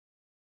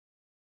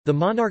The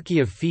monarchy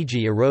of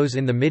Fiji arose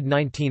in the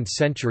mid-19th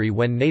century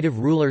when native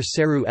ruler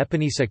Seru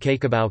Epinisa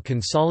Kekabau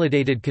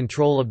consolidated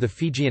control of the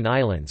Fijian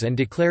islands and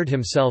declared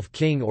himself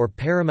king or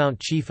paramount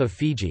chief of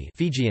Fiji,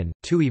 Fijian,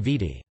 Tui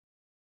Viti.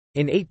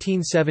 In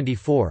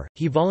 1874,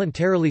 he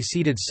voluntarily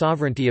ceded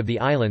sovereignty of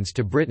the islands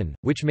to Britain,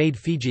 which made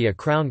Fiji a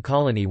crown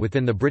colony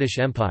within the British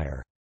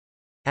Empire.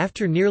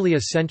 After nearly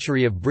a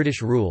century of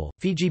British rule,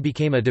 Fiji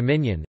became a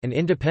dominion, an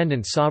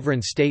independent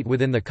sovereign state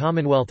within the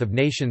Commonwealth of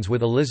Nations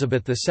with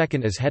Elizabeth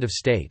II as head of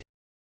state.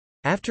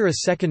 After a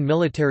second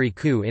military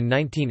coup in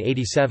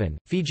 1987,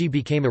 Fiji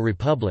became a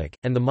republic,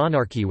 and the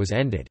monarchy was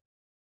ended.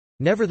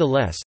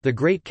 Nevertheless, the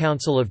Great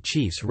Council of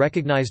Chiefs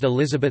recognized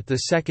Elizabeth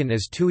II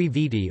as Tui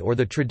Viti or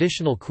the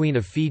traditional Queen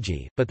of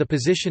Fiji, but the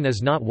position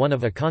is not one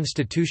of a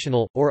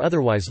constitutional, or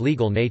otherwise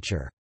legal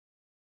nature.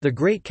 The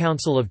Great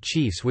Council of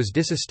Chiefs was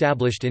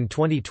disestablished in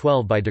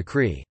 2012 by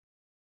decree.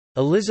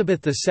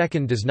 Elizabeth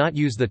II does not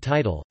use the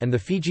title, and the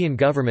Fijian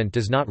government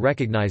does not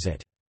recognize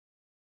it.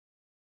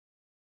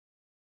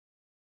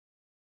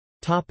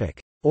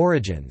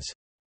 Origins.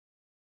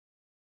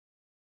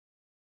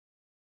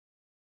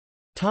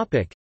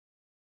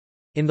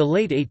 In the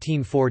late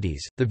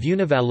 1840s, the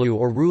Vunivalu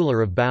or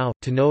ruler of Bau,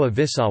 Tanoa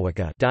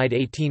Visawaka died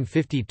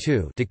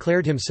 1852,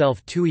 declared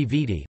himself Tui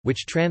Viti,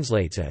 which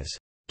translates as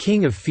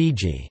King of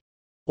Fiji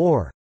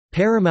or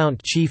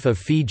Paramount Chief of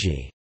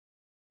Fiji.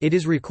 It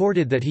is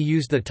recorded that he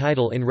used the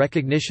title in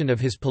recognition of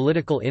his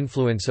political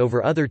influence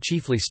over other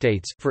chiefly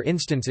states, for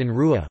instance in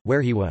Rua,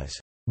 where he was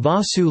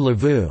Vasu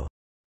Lavu,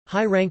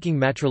 high-ranking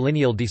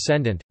matrilineal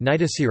descendant,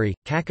 Naitasiri,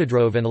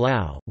 Kakadrove and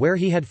Lau, where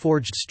he had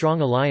forged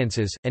strong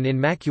alliances, and in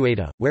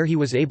Makueta, where he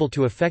was able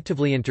to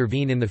effectively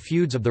intervene in the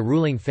feuds of the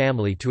ruling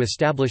family to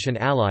establish an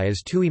ally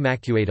as Tui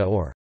Makueta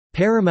or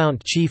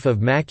Paramount Chief of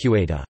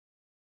Makueta.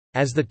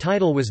 As the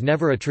title was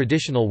never a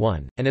traditional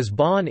one, and as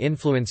Ba'an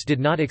influence did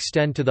not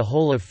extend to the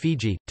whole of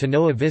Fiji,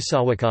 Tanoa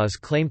Visawaka's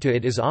claim to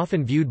it is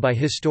often viewed by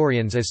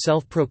historians as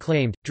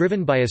self-proclaimed,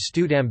 driven by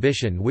astute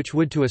ambition which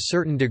would to a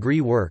certain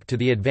degree work to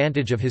the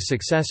advantage of his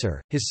successor,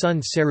 his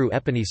son Seru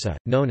Epinisa,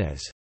 known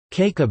as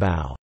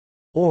Kekabau,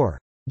 or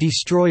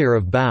Destroyer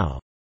of Bau.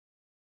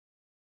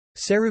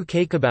 Seru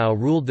Kekabau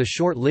ruled the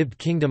short-lived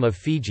Kingdom of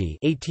Fiji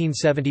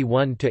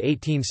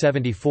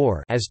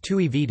 1871–1874 as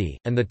Tui Viti,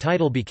 and the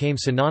title became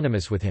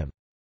synonymous with him.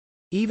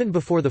 Even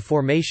before the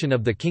formation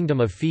of the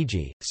Kingdom of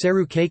Fiji,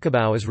 Seru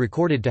Kekabau is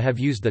recorded to have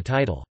used the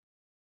title.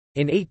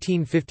 In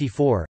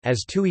 1854,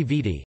 as Tui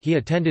Viti, he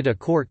attended a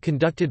court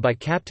conducted by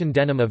Captain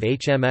Denham of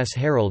HMS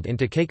Herald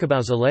into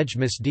Kekabau's alleged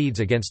misdeeds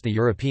against the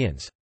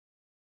Europeans.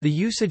 The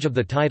usage of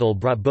the title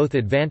brought both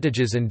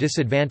advantages and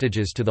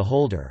disadvantages to the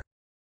holder.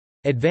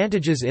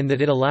 Advantages in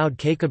that it allowed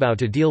Kekabau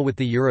to deal with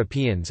the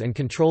Europeans and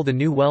control the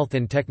new wealth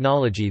and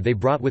technology they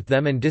brought with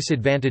them, and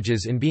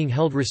disadvantages in being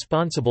held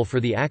responsible for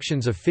the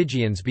actions of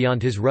Fijians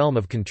beyond his realm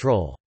of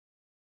control.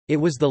 It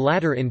was the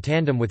latter in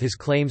tandem with his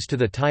claims to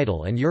the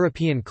title and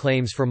European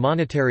claims for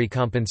monetary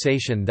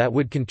compensation that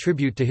would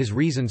contribute to his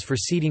reasons for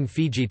ceding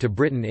Fiji to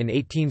Britain in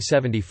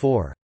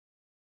 1874.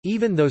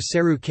 Even though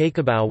Seru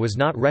Kekabau was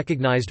not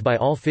recognized by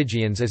all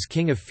Fijians as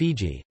King of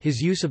Fiji,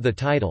 his use of the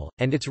title,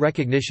 and its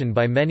recognition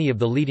by many of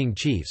the leading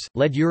chiefs,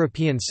 led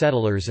European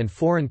settlers and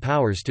foreign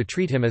powers to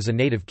treat him as a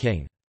native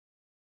king.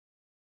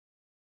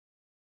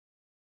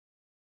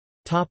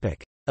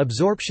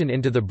 Absorption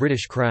into the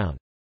British Crown.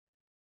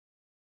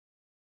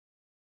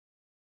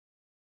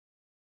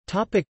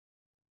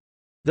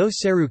 Though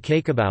Seru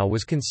Kekabau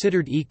was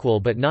considered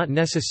equal but not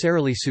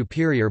necessarily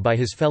superior by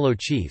his fellow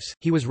chiefs,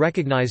 he was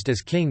recognized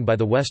as king by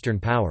the Western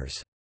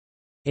powers.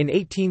 In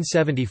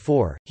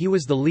 1874, he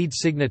was the lead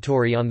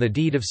signatory on the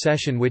deed of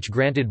cession which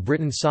granted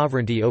Britain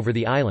sovereignty over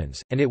the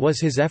islands, and it was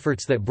his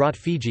efforts that brought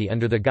Fiji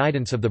under the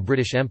guidance of the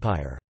British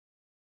Empire.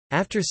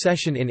 After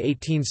cession in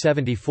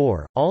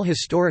 1874, all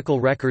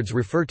historical records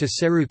refer to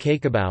Seru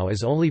Kekabau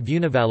as only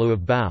Vunivalu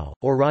of Bau,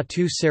 or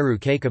Ratu Seru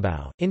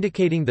Kekabau,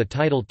 indicating the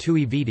title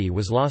Tui Viti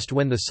was lost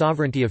when the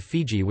sovereignty of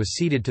Fiji was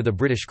ceded to the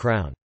British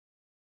Crown.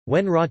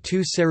 When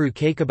Ratu Seru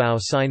Kekabau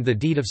signed the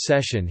deed of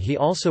cession, he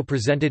also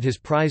presented his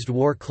prized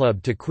war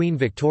club to Queen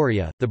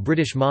Victoria, the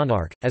British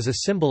monarch, as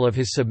a symbol of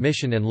his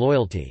submission and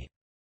loyalty.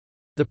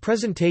 The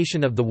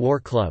presentation of the war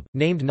club,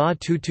 named Na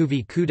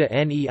Tutuvi Kuta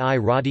Nei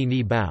Radi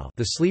Ni Bau,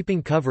 the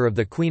sleeping cover of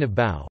the Queen of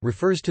Bau,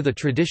 refers to the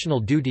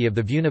traditional duty of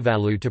the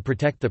Vunivalu to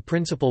protect the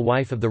principal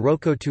wife of the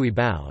Roko Tui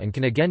Bau, and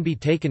can again be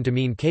taken to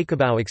mean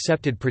Kekabau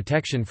accepted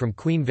protection from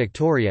Queen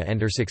Victoria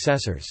and her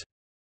successors.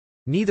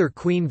 Neither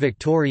Queen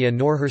Victoria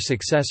nor her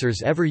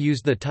successors ever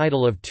used the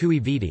title of Tui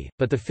Viti,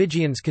 but the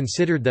Fijians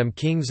considered them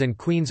kings and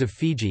queens of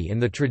Fiji in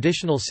the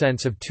traditional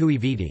sense of Tui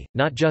Viti,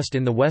 not just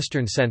in the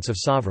Western sense of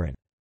sovereign.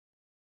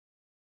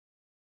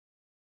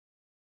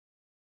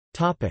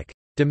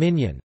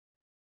 Dominion.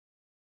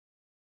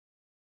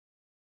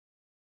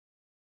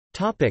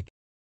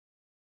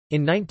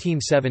 In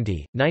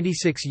 1970,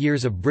 96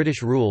 years of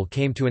British rule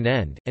came to an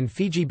end, and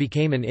Fiji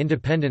became an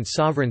independent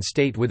sovereign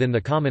state within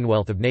the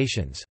Commonwealth of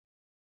Nations.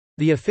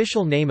 The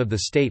official name of the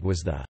state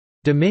was the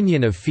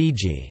Dominion of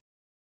Fiji.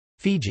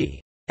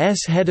 Fiji's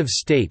head of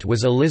state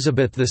was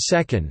Elizabeth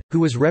II,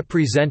 who was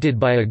represented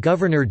by a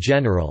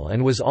Governor-General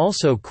and was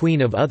also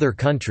Queen of other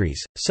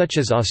countries, such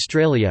as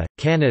Australia,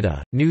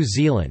 Canada, New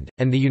Zealand,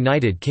 and the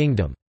United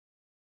Kingdom.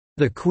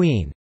 The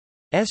Queen's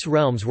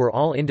realms were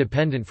all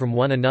independent from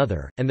one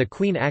another, and the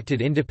Queen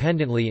acted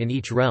independently in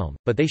each realm,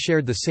 but they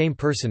shared the same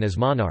person as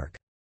monarch.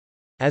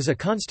 As a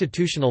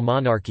constitutional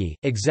monarchy,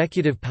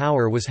 executive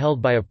power was held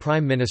by a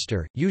prime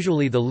minister,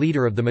 usually the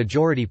leader of the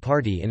majority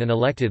party in an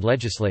elected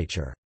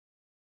legislature.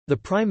 The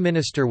prime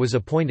minister was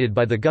appointed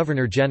by the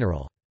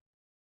governor-general.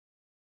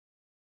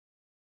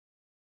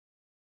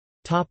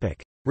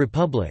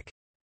 Republic.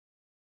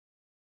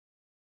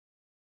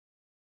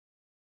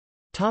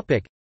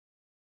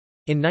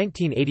 In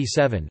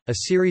 1987, a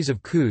series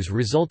of coups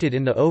resulted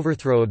in the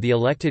overthrow of the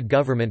elected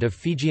government of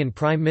Fijian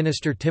Prime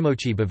Minister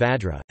Timoci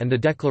Bavadra, and the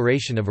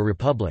declaration of a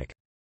republic.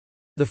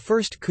 The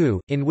first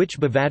coup, in which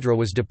Bavadra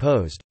was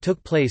deposed,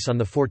 took place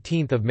on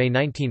 14 May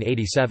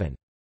 1987.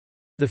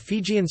 The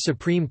Fijian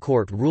Supreme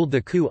Court ruled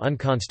the coup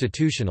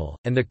unconstitutional,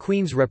 and the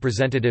Queen's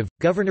representative,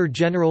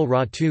 Governor-General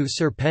Ratu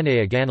Sir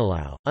Penea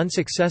Ganilau,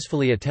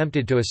 unsuccessfully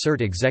attempted to assert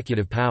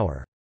executive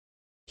power.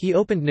 He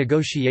opened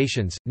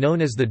negotiations,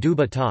 known as the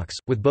Duba talks,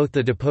 with both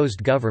the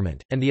deposed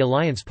government, and the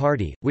Alliance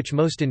Party, which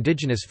most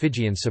indigenous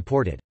Fijians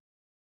supported.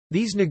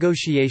 These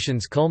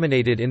negotiations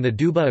culminated in the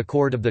Duba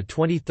Accord of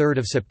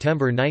 23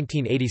 September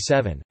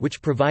 1987,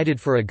 which provided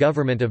for a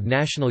government of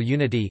national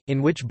unity,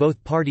 in which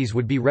both parties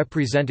would be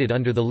represented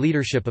under the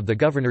leadership of the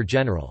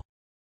Governor-General.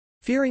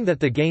 Fearing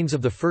that the gains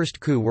of the first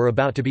coup were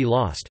about to be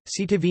lost,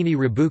 Sitiveni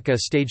Rabuka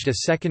staged a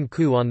second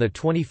coup on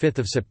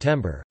 25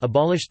 September,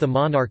 abolished the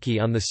monarchy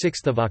on 6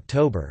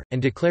 October,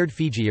 and declared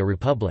Fiji a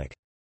republic.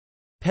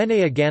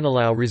 Penea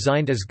Ganilau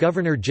resigned as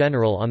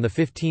Governor-General on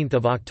 15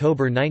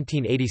 October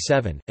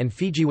 1987, and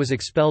Fiji was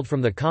expelled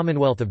from the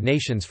Commonwealth of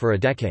Nations for a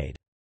decade.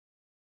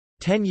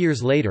 10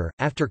 years later,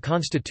 after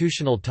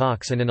constitutional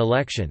talks and an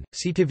election,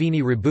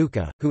 Sitiveni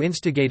Rabuka, who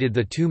instigated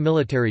the two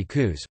military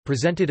coups,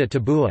 presented a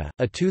tabua,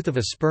 a tooth of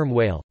a sperm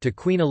whale, to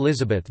Queen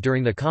Elizabeth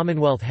during the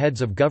Commonwealth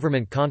Heads of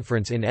Government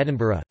Conference in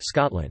Edinburgh,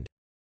 Scotland.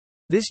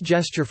 This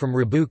gesture from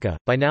Rabuka,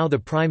 by now the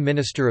Prime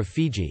Minister of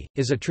Fiji,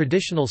 is a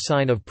traditional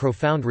sign of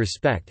profound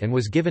respect and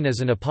was given as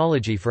an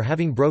apology for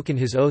having broken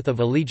his oath of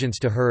allegiance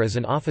to her as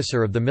an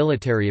officer of the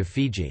military of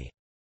Fiji.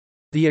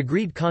 The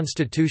agreed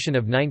constitution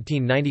of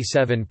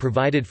 1997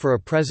 provided for a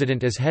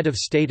president as head of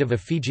state of a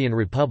Fijian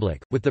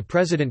republic, with the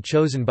president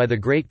chosen by the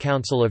Great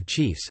Council of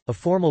Chiefs, a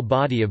formal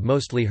body of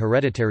mostly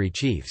hereditary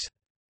chiefs.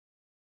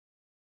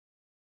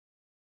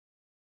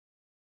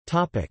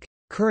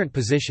 Current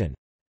position.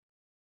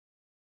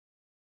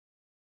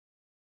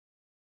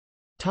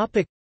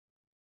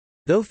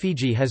 Though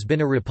Fiji has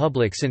been a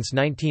republic since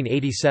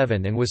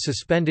 1987 and was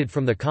suspended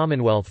from the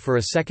Commonwealth for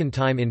a second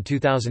time in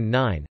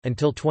 2009,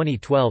 until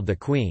 2012 the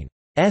Queen's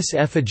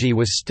effigy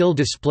was still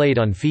displayed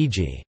on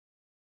Fiji's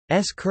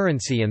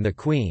currency and the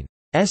Queen's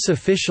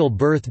official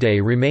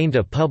birthday remained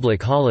a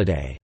public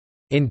holiday.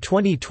 In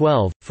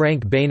 2012,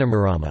 Frank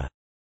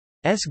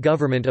Bainimarama's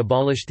government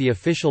abolished the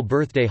official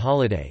birthday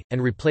holiday,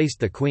 and replaced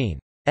the Queen's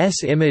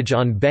image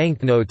on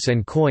banknotes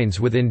and coins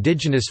with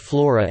indigenous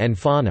flora and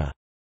fauna.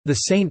 The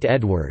St.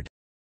 Edward's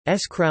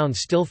crown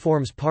still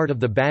forms part of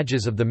the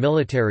badges of the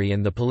military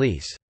and the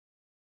police.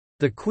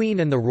 The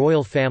Queen and the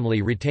royal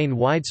family retain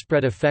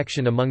widespread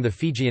affection among the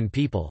Fijian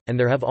people, and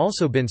there have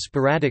also been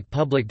sporadic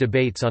public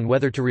debates on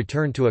whether to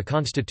return to a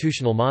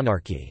constitutional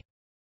monarchy.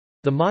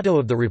 The motto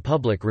of the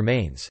republic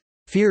remains,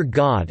 "Fear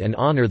God and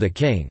honor the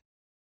King,"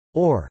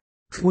 or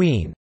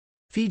Queen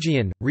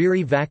Fijian,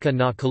 Riri Vaka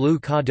na Kalu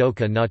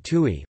Kadoka na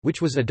Tui,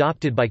 which was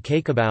adopted by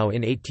Kakabau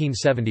in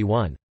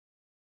 1871.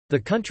 The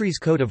country's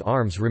coat of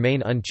arms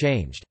remain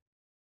unchanged.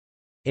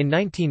 In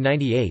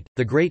 1998,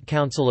 the Great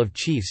Council of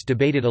Chiefs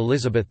debated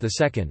Elizabeth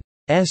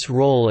II's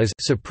role as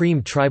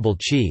Supreme Tribal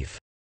Chief.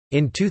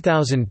 In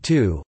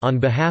 2002, on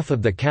behalf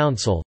of the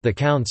Council's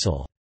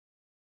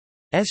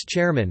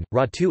chairman,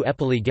 Ratu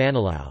Epeli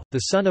Ganilau, the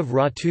son of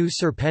Ratu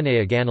Sir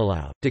Penea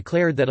Ganilau,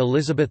 declared that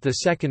Elizabeth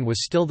II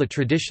was still the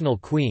traditional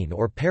queen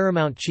or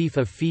paramount chief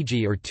of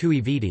Fiji or Tui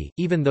Viti,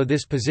 even though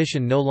this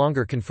position no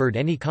longer conferred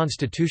any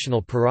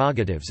constitutional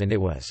prerogatives and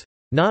it was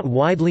not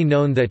widely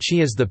known that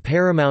she is the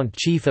paramount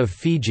chief of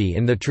Fiji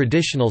in the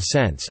traditional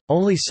sense.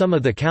 Only some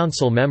of the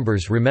council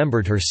members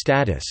remembered her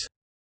status.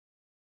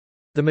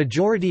 The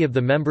majority of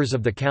the members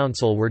of the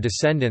council were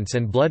descendants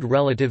and blood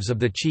relatives of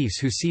the chiefs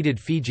who ceded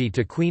Fiji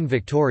to Queen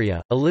Victoria,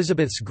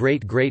 Elizabeth's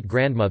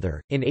great-great-grandmother,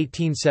 in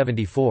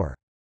 1874.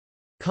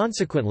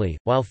 Consequently,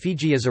 while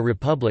Fiji is a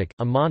republic,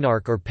 a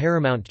monarch or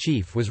paramount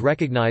chief was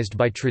recognized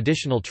by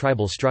traditional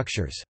tribal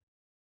structures.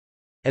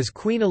 As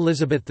Queen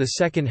Elizabeth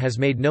II has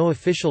made no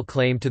official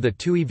claim to the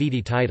Tui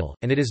Viti title,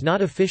 and it is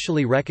not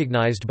officially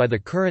recognized by the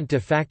current de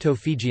facto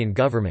Fijian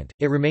government,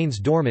 it remains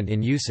dormant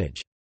in usage.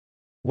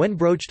 When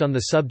broached on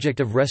the subject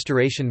of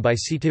restoration by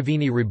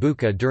Sitiveni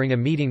Rabuka during a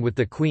meeting with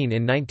the Queen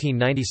in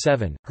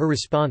 1997, her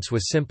response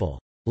was simple,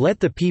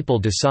 "Let the people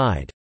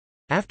decide."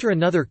 After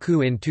another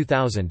coup in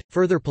 2000,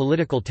 further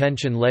political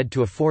tension led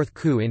to a fourth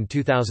coup in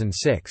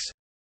 2006.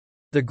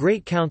 The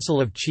Great Council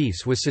of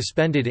Chiefs was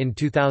suspended in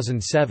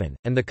 2007,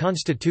 and the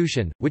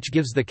Constitution, which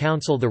gives the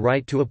Council the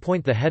right to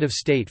appoint the head of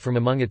state from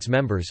among its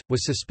members,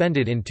 was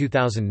suspended in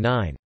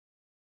 2009.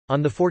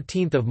 On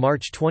 14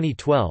 March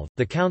 2012,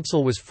 the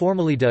Council was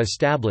formally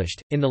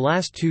de-established. In the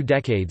last 2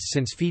 decades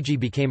since Fiji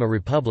became a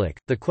republic,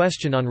 the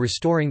question on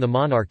restoring the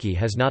monarchy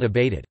has not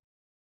abated.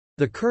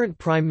 The current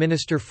Prime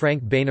Minister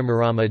Frank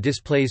Bainimarama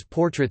displays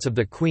portraits of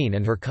the Queen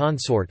and her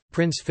consort,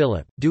 Prince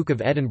Philip, Duke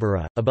of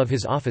Edinburgh, above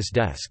his office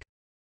desk.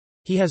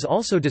 He has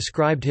also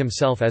described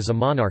himself as a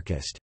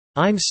monarchist.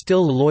 "I'm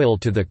still loyal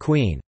to the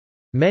Queen.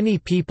 Many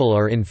people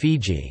are in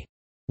Fiji.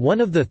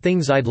 One of the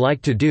things I'd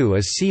like to do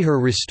is see her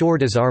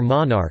restored as our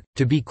monarch,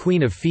 to be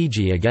Queen of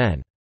Fiji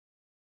again."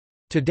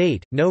 To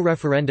date, no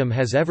referendum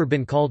has ever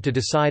been called to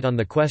decide on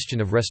the question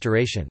of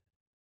restoration.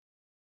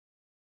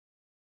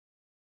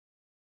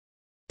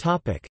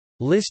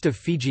 List of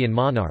Fijian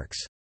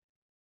monarchs.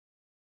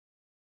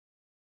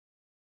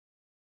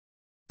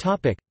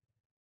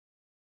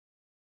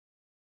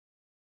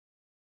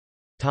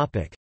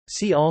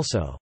 See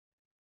also.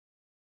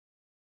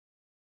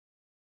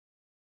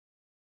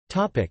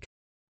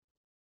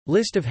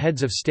 List of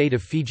heads of state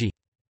of Fiji.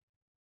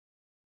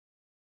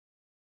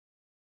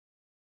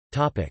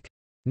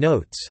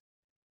 Notes.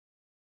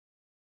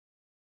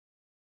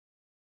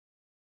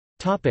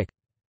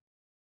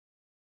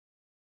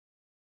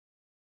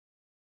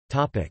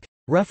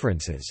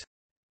 References.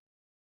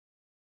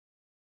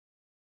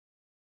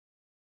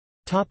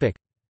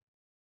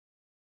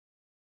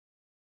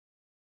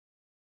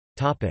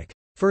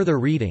 Further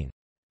reading.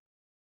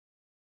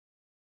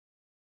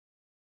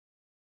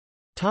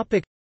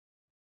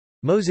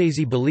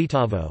 Mosese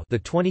Belitavo, the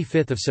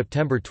 25th of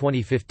September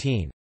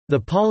 2015. The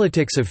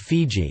Politics of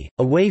Fiji: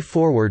 A Way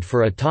Forward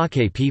for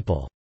Atake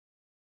People.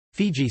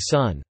 Fiji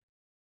Sun.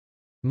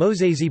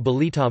 Mosese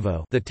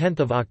Belitavo, the 10th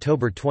of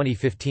October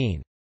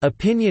 2015.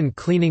 Opinion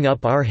Cleaning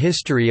Up Our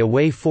History: A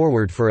Way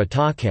Forward for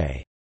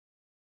Atake.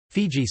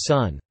 Fiji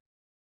Sun.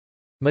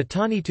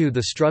 Matanitu: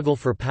 The Struggle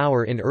for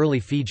Power in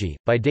Early Fiji,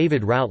 by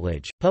David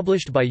Routledge,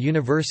 published by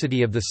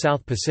University of the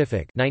South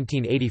Pacific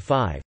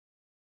 1985.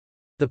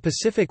 The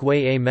Pacific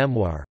Way: A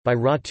Memoir, by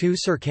Ratu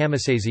Sir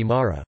Kamasese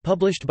Mara,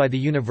 published by the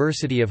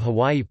University of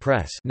Hawaii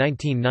Press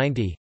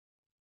 1990.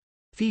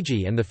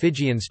 Fiji and the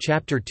Fijians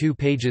Chapter 2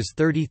 pages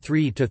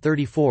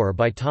 33–34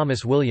 by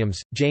Thomas Williams,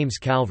 James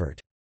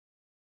Calvert.